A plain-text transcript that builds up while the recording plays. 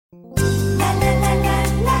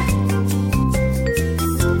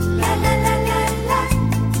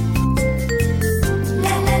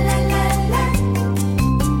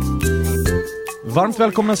Varmt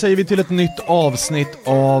välkomna säger vi till ett nytt avsnitt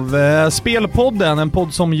av Spelpodden, en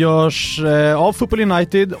podd som görs av Football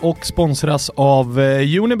United och sponsras av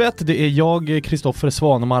Unibet. Det är jag, Kristoffer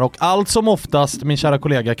Svanemar, och allt som oftast min kära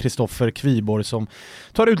kollega Kristoffer Kviborg som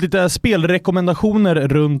tar ut lite spelrekommendationer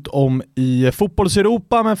runt om i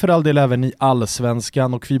fotbollseuropa, men för all del även i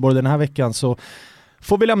allsvenskan. Och Kviborg, den här veckan så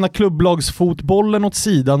får vi lämna klubblagsfotbollen åt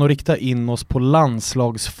sidan och rikta in oss på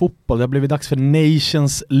landslagsfotboll. Det har blivit dags för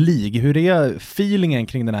Nations League. Hur är feelingen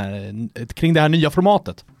kring det här nya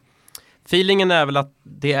formatet? Feelingen är väl att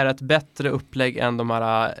det är ett bättre upplägg än de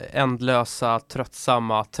här ändlösa,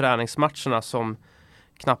 tröttsamma träningsmatcherna som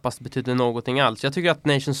knappast betyder någonting alls. Jag tycker att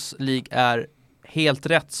Nations League är helt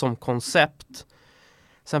rätt som koncept.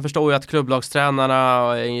 Sen förstår jag att klubblagstränarna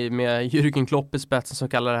med Jürgen Klopp i spetsen som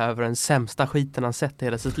kallar det här för den sämsta skiten han sett i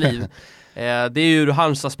hela sitt liv. Det är ju ur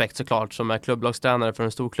hans aspekt såklart, som är klubblagstränare för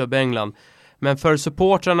en stor klubb i England. Men för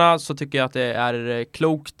supportrarna så tycker jag att det är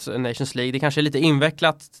klokt, Nations League. Det kanske är lite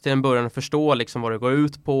invecklat till en början att förstå liksom vad det går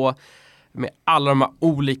ut på med alla de här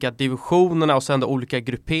olika divisionerna och sen då olika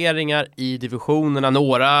grupperingar i divisionerna.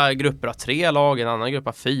 Några grupper har 3 lag, en annan grupp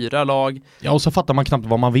har 4 lag. Ja, och så fattar man knappt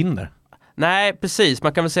vad man vinner. Nej, precis.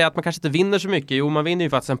 Man kan väl säga att man kanske inte vinner så mycket. Jo, man vinner ju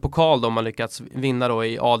faktiskt en pokal då om man lyckats vinna då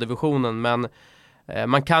i A-divisionen. Men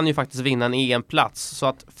man kan ju faktiskt vinna en EM-plats. Så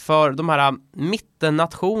att för de här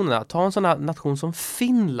mittennationerna, ta en sån här nation som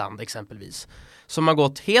Finland exempelvis, som har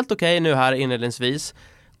gått helt okej nu här inledningsvis,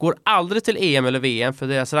 går aldrig till EM eller VM för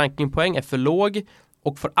deras rankingpoäng är för låg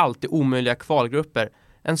och får alltid omöjliga kvalgrupper.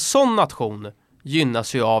 En sån nation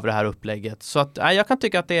gynnas ju av det här upplägget. Så att jag kan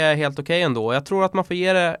tycka att det är helt okej ändå. Jag tror att man får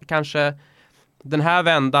ge det kanske den här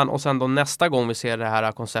vändan och sen då nästa gång vi ser det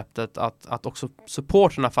här konceptet att också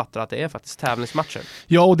supporterna fattar att det är faktiskt tävlingsmatcher.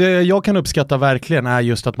 Ja, och det jag kan uppskatta verkligen är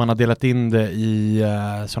just att man har delat in det i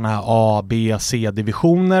såna här A, B,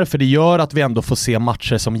 C-divisioner, för det gör att vi ändå får se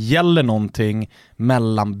matcher som gäller någonting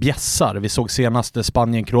mellan bjässar. Vi såg senast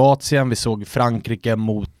Spanien-Kroatien, vi såg Frankrike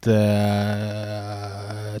mot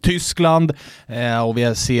Tyskland och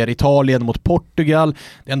vi ser Italien mot Portugal.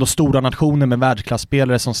 Det är ändå stora nationer med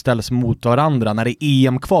världsklasspelare som ställs mot varandra. När det är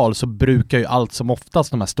EM-kval så brukar ju allt som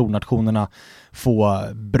oftast de här stornationerna få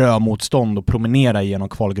brödmotstånd och promenera igenom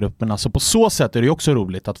kvalgrupperna. Så på så sätt är det ju också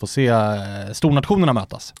roligt att få se stornationerna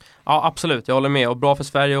mötas. Ja, absolut. Jag håller med. Och bra för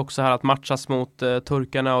Sverige också här att matchas mot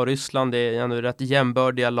turkarna och Ryssland. Det är ändå rätt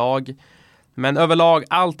jämbördiga lag. Men överlag,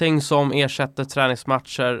 allting som ersätter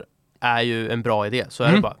träningsmatcher är ju en bra idé, så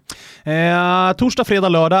är det bara. Torsdag, fredag,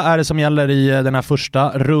 lördag är det som gäller i den här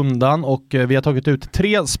första rundan och vi har tagit ut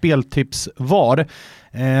 3 speltips var.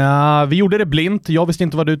 Vi gjorde det blint, jag visste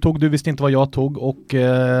inte vad du visste inte vad jag tog och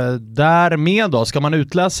därmed då, ska man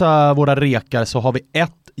utläsa våra rekar så har vi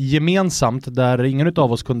ett gemensamt där ingen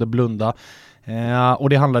av oss kunde blunda. Och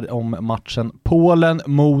det handlar om matchen Polen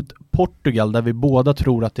mot Portugal där vi båda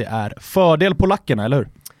tror att det är fördel polackerna, eller hur?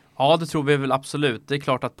 Ja, det tror vi väl absolut. Det är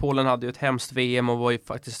klart att Polen hade ju ett hemskt VM och var ju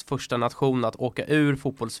faktiskt första nation att åka ur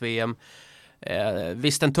fotbolls-VM.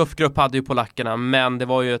 Visst, en tuff grupp hade ju polackerna, men det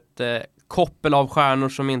var ju ett koppel av stjärnor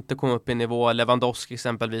som inte kom upp i nivå. Lewandowski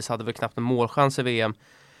exempelvis hade väl knappt en målchans i VM.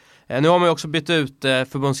 Nu har man ju också bytt ut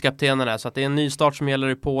förbundskaptenerna så att det är en ny start som gäller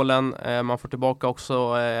i Polen. Man får tillbaka också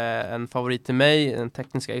en favorit till mig, den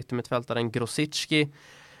tekniska yttermittfältaren Grosicki.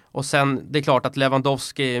 Och sen, det är klart att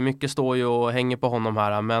Lewandowski, mycket står ju och hänger på honom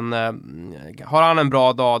här. Men har han en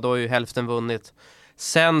bra dag, då är ju hälften vunnit.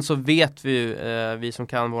 Sen så vet vi ju, vi som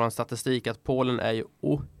kan vår statistik, att Polen är ju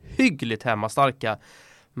ohyggligt hemmastarka.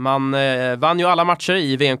 Man vann ju alla matcher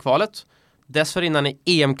i VM-kvalet. Dessförinnan i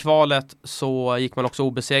EM-kvalet så gick man också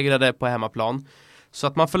obesegrade på hemmaplan. Så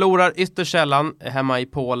att man förlorar ytterst sällan hemma i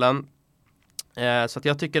Polen. Så att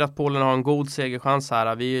jag tycker att Polen har en god segerchans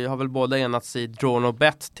här. Vi har väl båda enats i draw no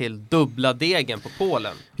bet till dubbla degen på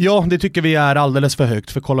Polen. Ja, det tycker vi är alldeles för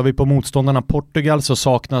högt. För kollar vi på motståndarna Portugal så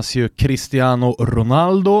saknas ju Cristiano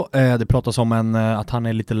Ronaldo. Det pratas om att han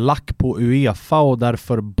är lite lack på UEFA och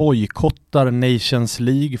därför bojkottar Nations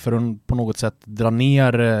League för att på något sätt dra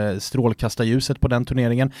ner strålkastarljuset på den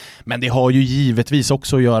turneringen. Men det har ju givetvis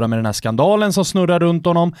också att göra med den här skandalen som snurrar runt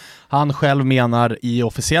honom. Han själv menar i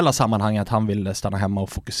officiella sammanhang att han vill stanna hemma och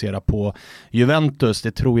fokusera på Juventus.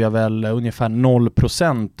 Det tror jag väl ungefär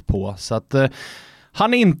 0% på. Så att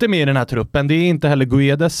han är inte med i den här truppen. Det är inte heller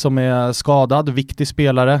Guedes som är skadad. Viktig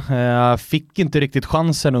spelare. Fick inte riktigt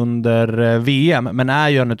chansen under VM, men är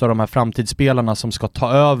ju en av de här framtidsspelarna som ska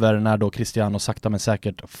ta över när då Cristiano sakta men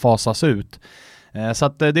säkert fasas ut. Så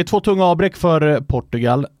att det är 2 tunga avbräck för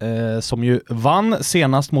Portugal som ju vann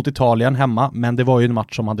senast mot Italien hemma, men det var ju en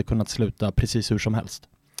match som hade kunnat sluta precis hur som helst.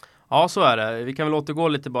 Ja, så är det. Vi kan väl återgå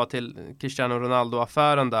lite bara till Cristiano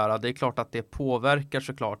Ronaldo-affären där. Det är klart att det påverkar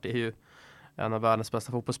såklart. Det är ju en av världens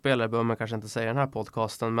bästa fotbollsspelare, behöver man kanske inte säga i den här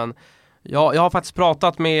podcasten. Men jag har faktiskt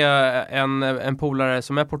pratat med en polare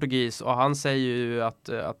som är portugis, och han säger ju att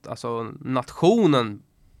alltså nationen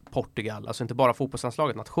Portugal, alltså inte bara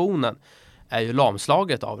fotbollslandslaget, nationen är ju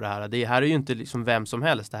lamslaget av det här. Det här är ju inte liksom vem som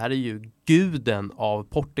helst. Det här är ju guden av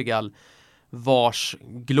Portugal, vars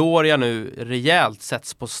gloria nu rejält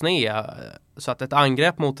sätts på sned. Så att ett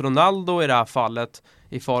angrepp mot Ronaldo i det här fallet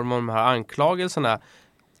i form av de här anklagelserna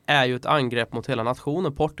är ju ett angrepp mot hela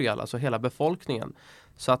nationen Portugal, alltså hela befolkningen.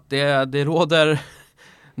 Så att det råder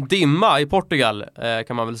dimma i Portugal,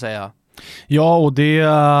 kan man väl säga. Ja, och det,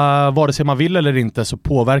 vare sig man vill eller inte, så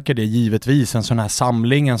påverkar det givetvis en sån här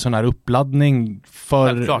samling, en sån här uppladdning för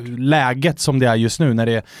Självklart. läget som det är just nu, när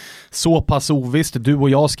det är så pass ovisst. Du och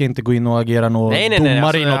jag ska inte gå in och agera domare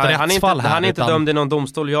alltså, i något rättsfall här. Han är inte dömd i någon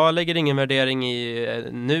domstol. Jag lägger ingen värdering i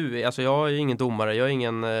nu. Alltså jag är ingen domare, jag är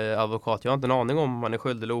ingen advokat. Jag har inte en aning om man är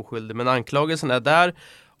skyldig eller oskyldig. Men anklagelsen är där,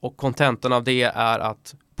 och kontentan av det är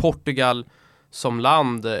att Portugal som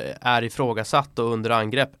land är ifrågasatt och under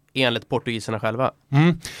angrepp enligt portugiserna själva.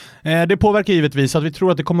 Det påverkar givetvis att vi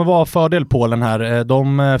tror att det kommer vara fördel Polen här.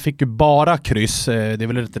 De fick ju bara kryss. Det är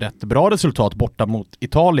väl ett rätt bra resultat borta mot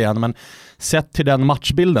Italien, men sett till den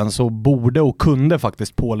matchbilden så borde och kunde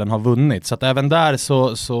faktiskt Polen ha vunnit. Så att även där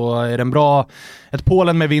så är det ett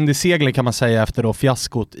Polen med vind i seglen, kan man säga, efter då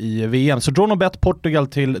fiaskot i VM. Så Drawn och Bet Portugal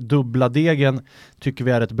till dubbla degen tycker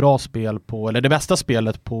vi är ett bra spel eller det bästa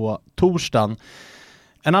spelet på torsdagen.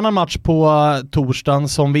 En annan match på torsdagen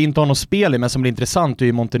som vi inte har något spel i, men som blir intressant, är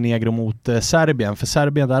ju Montenegro mot Serbien. För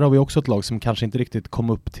Serbien, där har vi också ett lag som kanske inte riktigt kom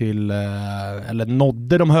upp till eller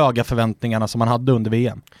nådde de höga förväntningarna som man hade under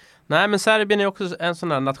VM. Nej, men Serbien är också en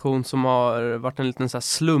sån här nation som har varit en liten så här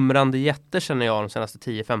slumrande jätte, känner jag, de senaste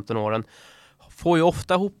 10-15 åren. Får ju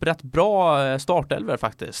ofta ihop rätt bra startelver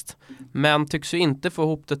faktiskt, men tycks ju inte få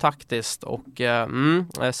ihop det taktiskt. Och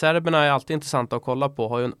serberna är alltid intressanta att kolla på,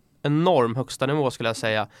 har ju en enorm högsta nivå skulle jag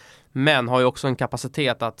säga, men har ju också en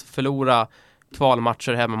kapacitet att förlora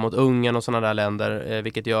kvalmatcher hemma mot Ungern och sådana där länder,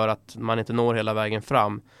 vilket gör att man inte når hela vägen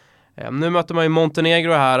fram. Nu möter man ju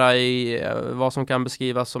Montenegro här i vad som kan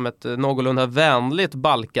beskrivas som ett någorlunda vänligt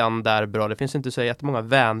Balkan-derby. Det finns inte så jättemånga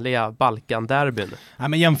vänliga Balkan-derbyn. Ja,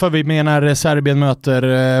 men jämför vi med när Serbien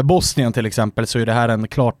möter Bosnien till exempel, så är det här en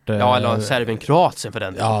klart... Ja, eller Serbien-Kroatien för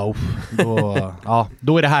den delen.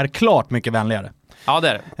 Då är det här klart mycket vänligare. Ja, det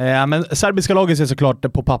är det. Men serbiska laget är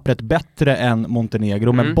såklart på pappret bättre än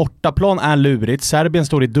Montenegro, men bortaplan är lurigt. Serbien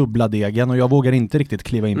står i dubbla degen och jag vågar inte riktigt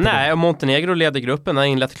kliva in på det. Nej, och Montenegro leder gruppen, har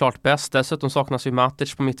inlett klart bäst. Dessutom saknas ju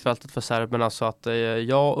Matic på mittfältet för serberna, så att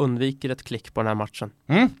jag undviker ett klick på den här matchen.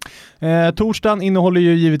 Torsdagen innehåller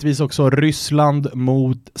ju givetvis också Ryssland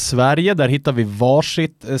mot Sverige. Där hittar vi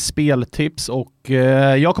varsitt speltips, och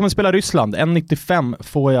jag kommer spela Ryssland. 1,95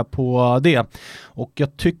 får jag på det. Och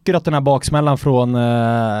jag tycker att den här baksmällan från,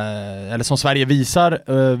 eller som Sverige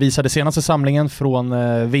visade senaste samlingen från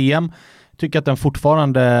VM, tycker att den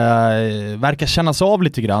fortfarande verkar kännas av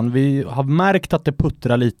lite grann. Vi har märkt att det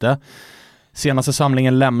puttrar lite. Senaste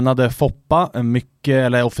samlingen lämnade Foppa, mycket,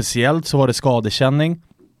 eller officiellt så var det skadekänning.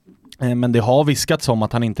 Men det har viskats om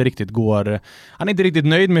att han är inte riktigt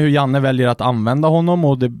nöjd med hur Janne väljer att använda honom,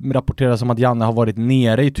 och det rapporteras om att Janne har varit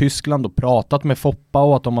nere i Tyskland och pratat med Foppa,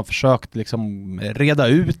 och att de har försökt liksom reda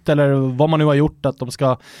ut, eller vad man nu har gjort, att de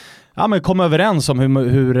ska komma överens om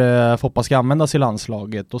hur Foppa ska användas i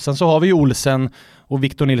landslaget. Och sen så har vi Olsen och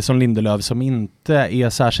Victor Nilsson Lindelöf som inte är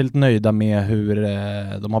särskilt nöjda med hur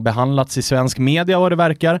de har behandlats i svensk media, vad det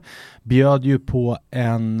verkar. Bjöd ju på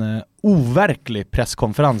en overklig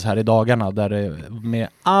presskonferens här i dagarna, där det med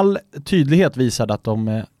all tydlighet visade att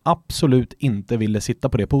de absolut inte ville sitta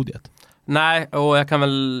på det podiet. Nej, och jag kan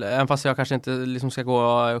väl, även fast jag kanske inte liksom ska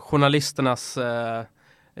gå journalisternas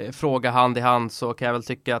fråga hand i hand, så kan jag väl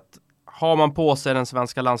tycka att har man på sig den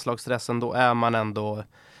svenska landslagsdressen, då är man ändå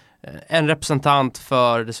en representant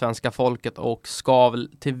för det svenska folket, och ska väl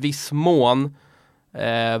till viss mån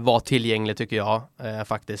vara tillgänglig, tycker jag,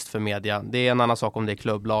 faktiskt för media. Det är en annan sak om det är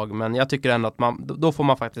klubblag, men jag tycker ändå att då får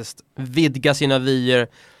man faktiskt vidga sina vyer,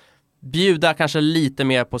 bjuda kanske lite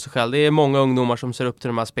mer på sig själv. Det är många ungdomar som ser upp till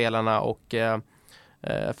de här spelarna, och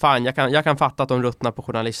jag kan fatta att de ruttnar på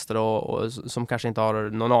journalister och som kanske inte har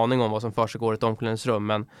någon aning om vad som försiggår i ett omklädningsrum,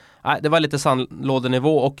 men det var lite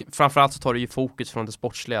sandlådenivå, och framförallt så tar det ju fokus från det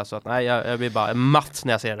sportsliga, så att jag blir bara matt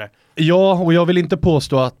när jag ser det. Ja, och jag vill inte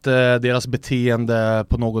påstå att deras beteende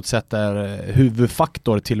på något sätt är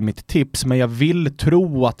huvudfaktor till mitt tips, men jag vill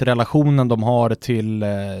tro att relationen de har till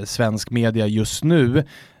svensk media just nu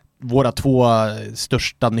våra två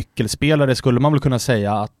största nyckelspelare skulle man väl kunna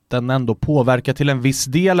säga att den ändå påverkar till en viss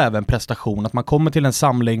del även prestation. Att man kommer till en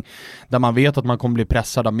samling där man vet att man kommer bli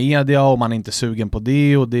pressad av media och man är inte sugen på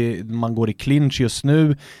det och man går i clinch just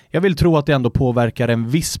nu. Jag vill tro att det ändå påverkar en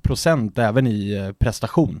viss procent även i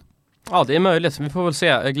prestation. Ja, det är möjligt. Vi får väl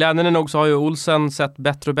se. Glädjande nog så har ju Olsen sett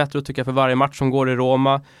bättre och bättre tycker jag för varje match som går i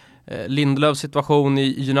Roma. Lindelöfs situation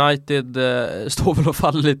i United står väl och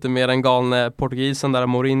faller lite mer än galne portugisen där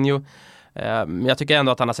Mourinho. Men jag tycker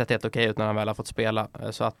ändå att han har sett helt okej ut när han väl har fått spela.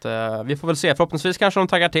 Så att vi får väl se. Förhoppningsvis kanske de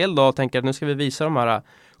taggar till då och tänker att nu ska vi visa de här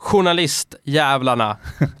journalistjävlarna.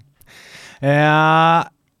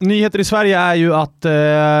 Nyheter i Sverige är ju att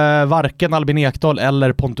varken Albin Ekdal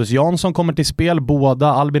eller Pontus Jansson kommer till spel. Båda,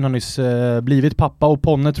 Albin har nyss blivit pappa och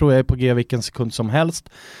Ponne tror jag är på G vilken sekund som helst.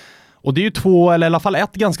 Och det är ju två, eller i alla fall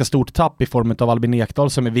ett ganska stort tapp i form av Albin Ekdal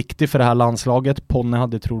som är viktig för det här landslaget. Ponne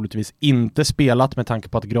hade troligtvis inte spelat med tanke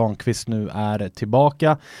på att Granqvist nu är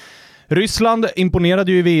tillbaka. Ryssland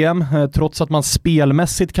imponerade ju i VM, trots att man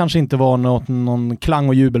spelmässigt kanske inte var någon klang-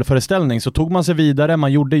 och jubelföreställning så tog man sig vidare,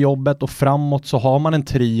 man gjorde jobbet och framåt så har man en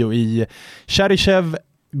trio i Cheryshev,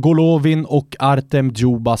 Golovin och Artem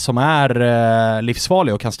Djuba som är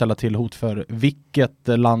livsfarliga och kan ställa till hot för vilket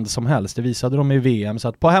land som helst. Det visade de i VM. Så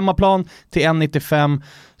att på hemmaplan till 1,95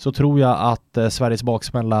 så tror jag att Sveriges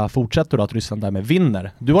baksmälla fortsätter och att Ryssland därmed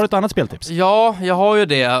vinner. Du har ett annat speltips. Ja, jag har ju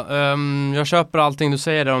det. Jag köper allting du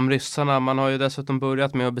säger där om ryssarna. Man har ju dessutom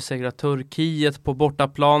börjat med att besegra Turkiet på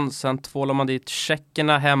bortaplan. Sen tvålar man dit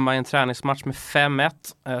tjeckerna hemma i en träningsmatch med 5-1.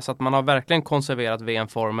 Så att man har verkligen konserverat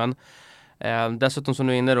VM-formen. Dessutom som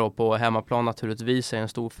du är inne då på hemmaplan naturligtvis är en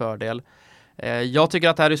stor fördel. Jag tycker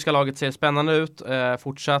att det här ryska laget ser spännande ut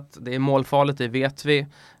fortsatt. Det är målfarligt, det vet vi.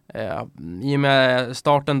 I och med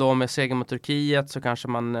starten då med seger mot Turkiet så kanske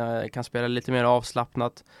man kan spela lite mer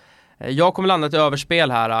avslappnat. Jag kommer landa till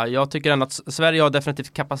överspel här. Jag tycker ändå att Sverige har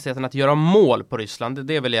definitivt kapaciteten att göra mål på Ryssland.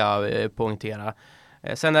 Det vill jag poängtera.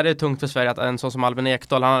 Sen är det tungt för Sverige att en sån som Albin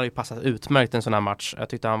Ekdal, han har ju passat utmärkt en sån här match. Jag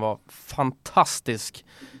tyckte han var fantastisk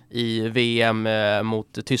i VM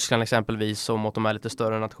mot Tyskland exempelvis och mot de här lite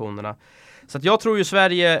större nationerna. Så att jag tror ju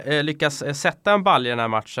Sverige lyckas sätta en ball i den här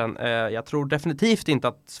matchen. Jag tror definitivt inte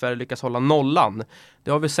att Sverige lyckas hålla nollan.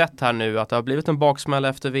 Det har vi sett här nu att det har blivit en baksmälla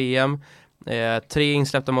efter VM. 3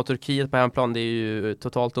 insläppta mot Turkiet på hemplan, det är ju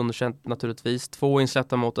totalt underkänt naturligtvis. 2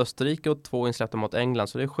 insläppta mot Österrike och 2 insläppta mot England.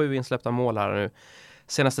 Så det är 7 insläppta mål här nu.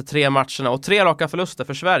 Senaste 3 matcherna och 3 raka förluster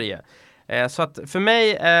för Sverige. Så att för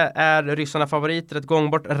mig är ryssarna favoriter. Ett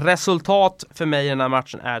gångbart resultat för mig i den här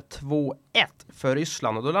matchen är 2-1 för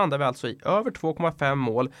Ryssland. Och då landar vi alltså i över 2,5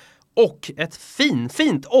 mål. Och ett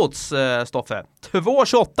fint odds, Stoffe.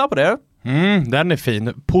 2,28 på det. Den är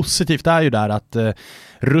fin. Positivt är ju där att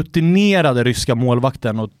rutinerade ryska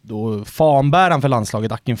målvakten och fanbäraren för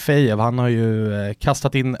landslaget Akin Fejev, han har ju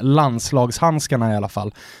kastat in landslagshandskarna i alla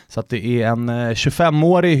fall. Så att det är en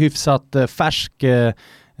 25-årig hyfsat färsk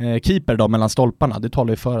keeper då mellan stolparna. Det talar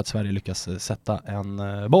ju för att Sverige lyckas sätta en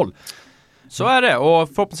boll. Så är det, och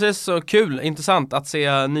förhoppningsvis så kul, intressant att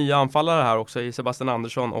se nya anfallare här också i Sebastian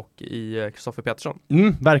Andersson och i Kristoffer Petersson.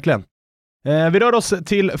 Verkligen. Vi rör oss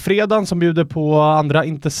till fredagen som bjuder på andra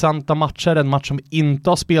intressanta matcher. En match som vi inte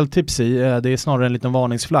har speltips i. Det är snarare en liten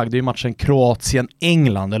varningsflagg. Det är ju matchen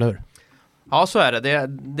Kroatien-England, eller hur? Ja, så är det. Det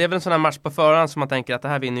är väl en sån här match på förhand som man tänker att det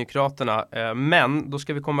här vinner ju kroaterna. Men då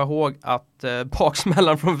ska vi komma ihåg att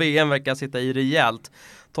baksmällan från VM verkar sitta i rejält.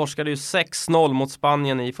 Torskade ju 6-0 mot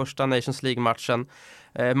Spanien i första Nations League-matchen.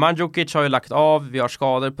 Mandzukic har ju lagt av. Vi har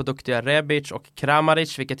skador på duktiga Rebic och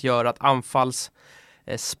Kramaric, vilket gör att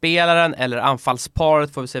anfallsspelaren eller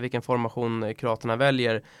anfallsparet, får vi se vilken formation kroaterna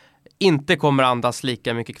väljer, inte kommer andas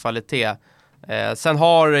lika mycket kvalitet. Sen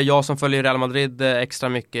har jag som följer Real Madrid extra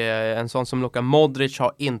mycket, en sån som Luka Modric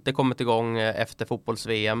har inte kommit igång efter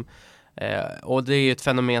fotbolls-VM. Och det är ju ett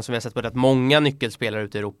fenomen som vi har sett på rätt många nyckelspelare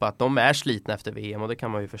ute i Europa, att de är slitna efter VM, och det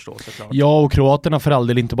kan man ju förstå såklart. Ja, och kroaterna för all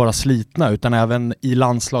del inte bara slitna utan även i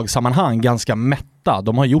landslagssammanhang ganska mätta.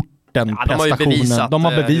 De har gjort den prestationen. De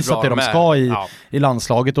har bevisat det de ska i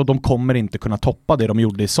landslaget, och de kommer inte kunna toppa det de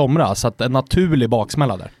gjorde i somras. Så att en naturlig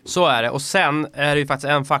baksmälla där. Så är det. Och sen är det ju faktiskt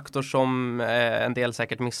en faktor som en del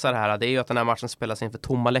säkert missar här. Det är ju att den här matchen spelas inför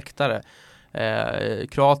tomma läktare.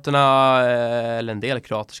 Kroaterna, eller en del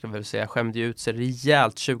kroater ska vi väl säga, skämde ut sig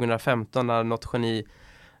rejält 2015 när något geni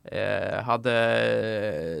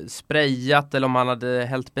hade sprayat, eller om han hade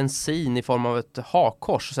hällt bensin i form av ett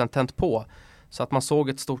hakkors och sen tänt på. Så att man såg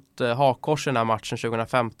ett stort hakkors i den här matchen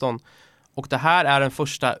 2015. Och det här är den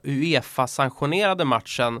första UEFA-sanktionerade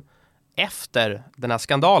matchen efter den här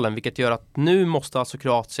skandalen. Vilket gör att nu måste alltså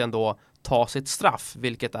Kroatien då ta sitt straff.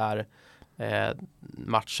 Vilket är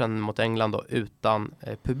matchen mot England då, utan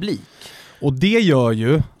publik. Och det gör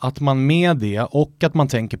ju att man med det och att man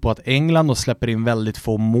tänker på att England då släpper in väldigt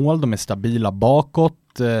få mål, de är stabila bakåt.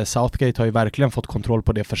 Southgate har ju verkligen fått kontroll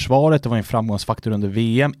på det försvaret, det var en framgångsfaktor under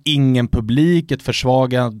VM, ingen publik,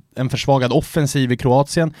 en försvagad offensiv i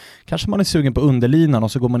Kroatien. Kanske man är sugen på underlinan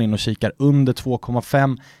och så går man in och kikar under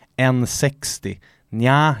 2,5, 1,60.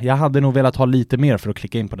 Nja, jag hade nog velat ha lite mer för att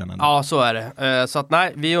klicka in på den ändå. Ja, så är det. Så att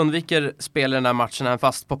nej, vi undviker spel i den här matchen, även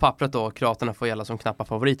fast på pappret då kroaterna får gälla som knappa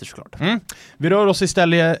favoriter såklart. Vi rör oss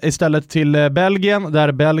istället till Belgien,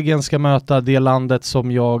 där Belgien ska möta det landet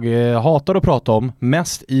som jag hatar att prata om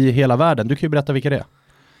mest i hela världen. Du kan ju berätta vilka det är.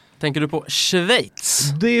 Tänker du på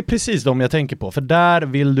Schweiz? Det är precis de jag tänker på, för där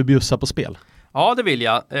vill du bjussa på spel. Ja, det vill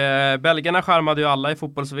jag. Belgarna skärmade ju alla i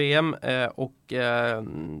fotbolls-VM och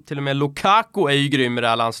till och med Lukaku är ju grym i det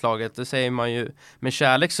här landslaget. Det säger man ju med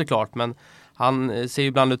kärlek såklart, men han ser ju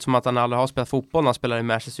ibland ut som att han aldrig har spelat fotboll när han spelar i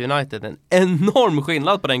Manchester United. En enorm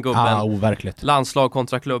skillnad på den gubben. Ja, overkligt. Landslag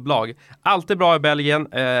kontra klubblag. Alltid bra i Belgien.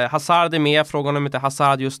 Hazard är med. Frågan om inte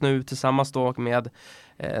Hazard just nu tillsammans då med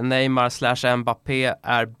Neymar / Mbappé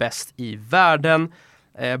är bäst i världen.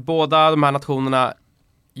 Båda de här nationerna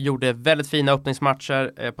gjorde väldigt fina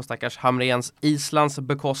öppningsmatcher på stackars Hamrens Islands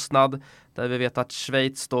bekostnad, där vi vet att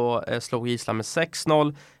Schweiz då slog Island med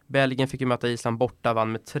 6-0. Belgien fick ju möta Island borta,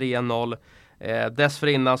 vann med 3-0.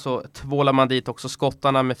 Dessförinnan så tvålar man dit också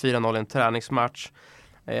skottarna med 4-0 i en träningsmatch.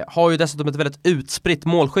 Har ju dessutom ett väldigt utspritt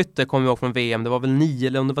målskytte, kommer vi ihåg från VM. Det var väl 9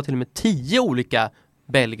 eller om det var till och med 10 olika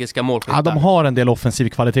belgiska målskyttar. Ja, de har en del offensiv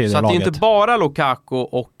kvalitet i det laget. Så det är inte bara Lukaku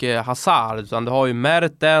och Hazard, utan du har ju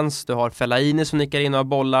Mertens, du har Fellaini som nickar in några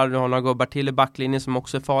bollar, du har några gubbar till i backlinjen som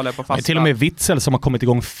också är farliga på fasta. Det är till och med Witzel som har kommit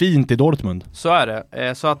igång fint i Dortmund. Så är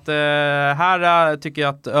det. Så att här tycker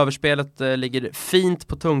jag att överspelet ligger fint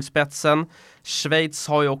på tungspetsen. Schweiz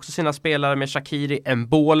har ju också sina spelare med Shaqiri,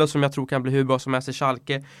 Mbolo som jag tror kan bli hur bra som helst i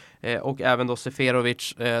Schalke, och även då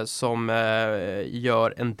Seferovic som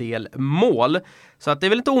gör en del mål. Så att det är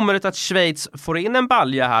väl inte omöjligt att Schweiz får in en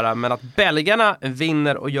balja här, men att belgarna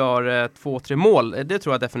vinner och gör 2-3 mål, det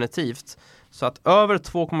tror jag definitivt. Så att över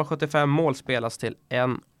 2,75 mål spelas till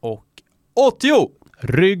 1,80.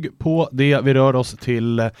 Rygg på det. Vi rör oss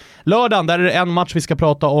till lördagen. Där är det en match vi ska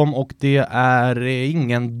prata om och det är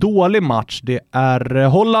ingen dålig match. Det är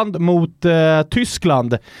Holland mot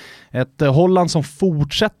Tyskland. Ett Holland som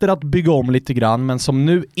fortsätter att bygga om lite grann, men som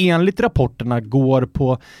nu enligt rapporterna går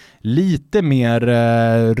på lite mer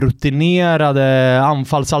rutinerade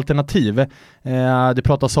anfallsalternativ. Det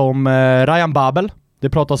pratas om Ryan Babel, det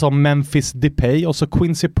pratas om Memphis Depay och så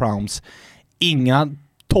Quincy Promes. Inga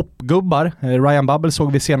toppgubbar. Ryan Babel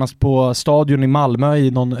såg vi senast på stadion i Malmö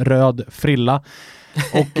i någon röd frilla.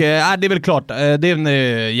 Och det är väl klart, det är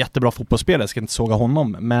en jättebra fotbollsspelare, jag ska inte såga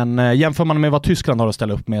honom, men jämför man med vad Tyskland har att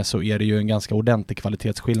ställa upp med så är det ju en ganska ordentlig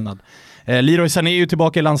kvalitetsskillnad. Leroy Sané är ju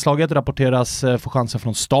tillbaka i landslaget, rapporteras få chansen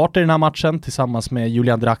från start i den här matchen tillsammans med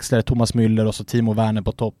Julian Draxler, Thomas Müller och så Timo Werner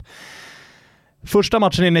på topp. Första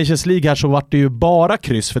matchen i Nations League här så var det ju bara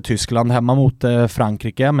kryss för Tyskland hemma mot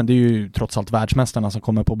Frankrike, men det är ju trots allt världsmästarna som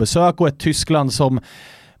kommer på besök och ett Tyskland som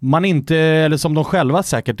man inte, eller som de själva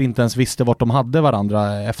säkert inte ens visste vart de hade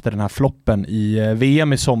varandra efter den här floppen i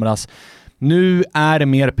VM i somras. Nu är det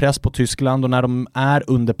mer press på Tyskland och när de är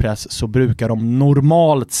under press så brukar de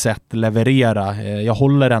normalt sett leverera. Jag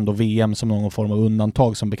håller ändå VM som någon form av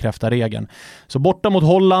undantag som bekräftar regeln. Så borta mot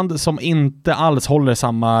Holland som inte alls håller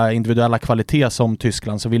samma individuella kvalitet som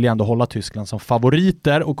Tyskland, så vill jag ändå hålla Tyskland som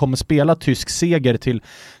favoriter och kommer spela tysk seger till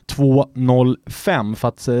 2-0-5. För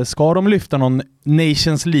att ska de lyfta någon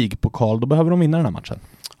Nations League-pokal då behöver de vinna den här matchen.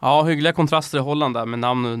 Ja, hyggliga kontraster i Holland där med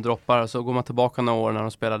namn droppar. Så går man tillbaka några år när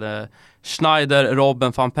de spelade Schneider,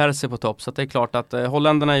 Robben, Van Persie på topp. Så det är klart att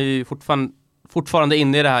holländarna är ju fortfarande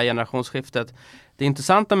inne i det här generationsskiftet. Det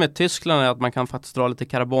intressanta med Tyskland är att man kan faktiskt dra lite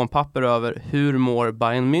karbonpapper över hur mår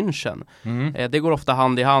Bayern München. Det går ofta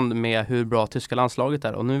hand i hand med hur bra tyska landslaget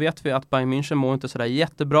är. Och nu vet vi att Bayern München mår inte sådär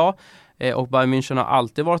jättebra. Och Bayern München har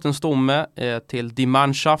alltid varit en stomme till Die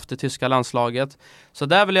Mannschaft, det tyska landslaget. Så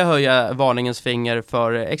där vill jag höja varningens finger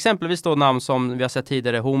för exempelvis då namn som vi har sett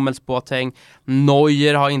tidigare, Hummels, Boateng.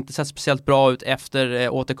 Neuer har inte sett speciellt bra ut efter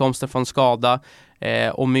återkomsten från skada.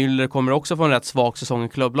 Och Müller kommer också få en rätt svag säsong i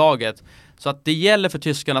klubblaget. Så att det gäller för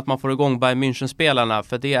Tyskland att man får igång Bayern München-spelarna,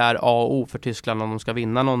 för det är A och O för Tyskland om de ska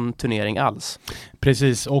vinna någon turnering alls.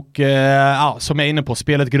 Precis, och som jag är inne på,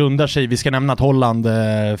 spelet grundar sig, vi ska nämna att Holland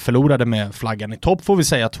förlorade med flaggan i topp, får vi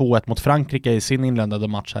säga, 2-1 mot Frankrike i sin inledande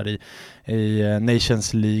match här i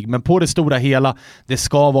Nations League. Men på det stora hela, det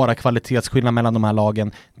ska vara kvalitetsskillnad mellan de här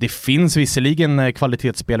lagen. Det finns visserligen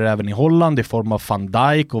kvalitetsspelare även i Holland i form av Van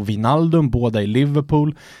Dijk och Wijnaldum, båda i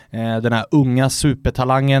Liverpool. Den här unga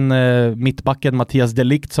supertalangen, mittbacken Mattias de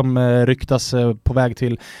Ligt som ryktas på väg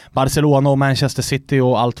till Barcelona och Manchester City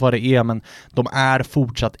och allt vad det är, men de är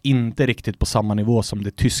fortsatt inte riktigt på samma nivå som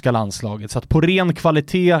det tyska landslaget. Så att på ren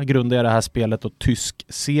kvalitet grundar jag det här spelet och tysk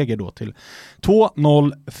seger då till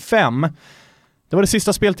 2-0-5. Det var det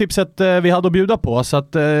sista speltipset vi hade att bjuda på, så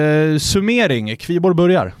att summering, Kviborg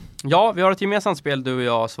börjar. Ja, vi har ett gemensamt spel, du och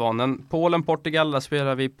jag, Svanen. Polen-Portugal, där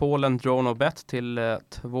spelar vi Polen Draw No Bet till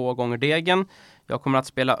 2 gånger degen. Jag kommer att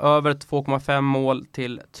spela över 2,5 mål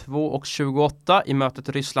till 2,28 i mötet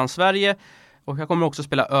Ryssland-Sverige. Och jag kommer också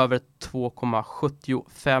spela över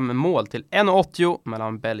 2,75 mål till 1,80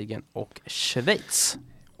 mellan Belgien och Schweiz.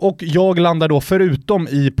 Och jag landar då förutom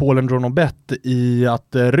i Polen Draw No Bet i att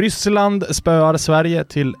Ryssland spöar Sverige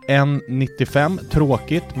till 1,95.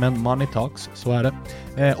 Tråkigt, men money talks, så är det.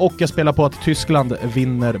 Och jag spelar på att Tyskland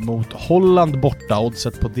vinner mot Holland borta.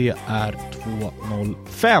 Oddset på det är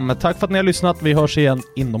 2,05. Tack för att ni har lyssnat. Vi hörs igen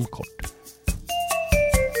inom kort.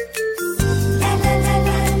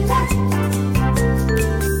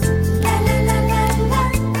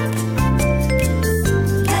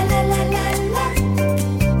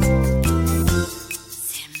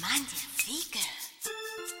 Magnifique.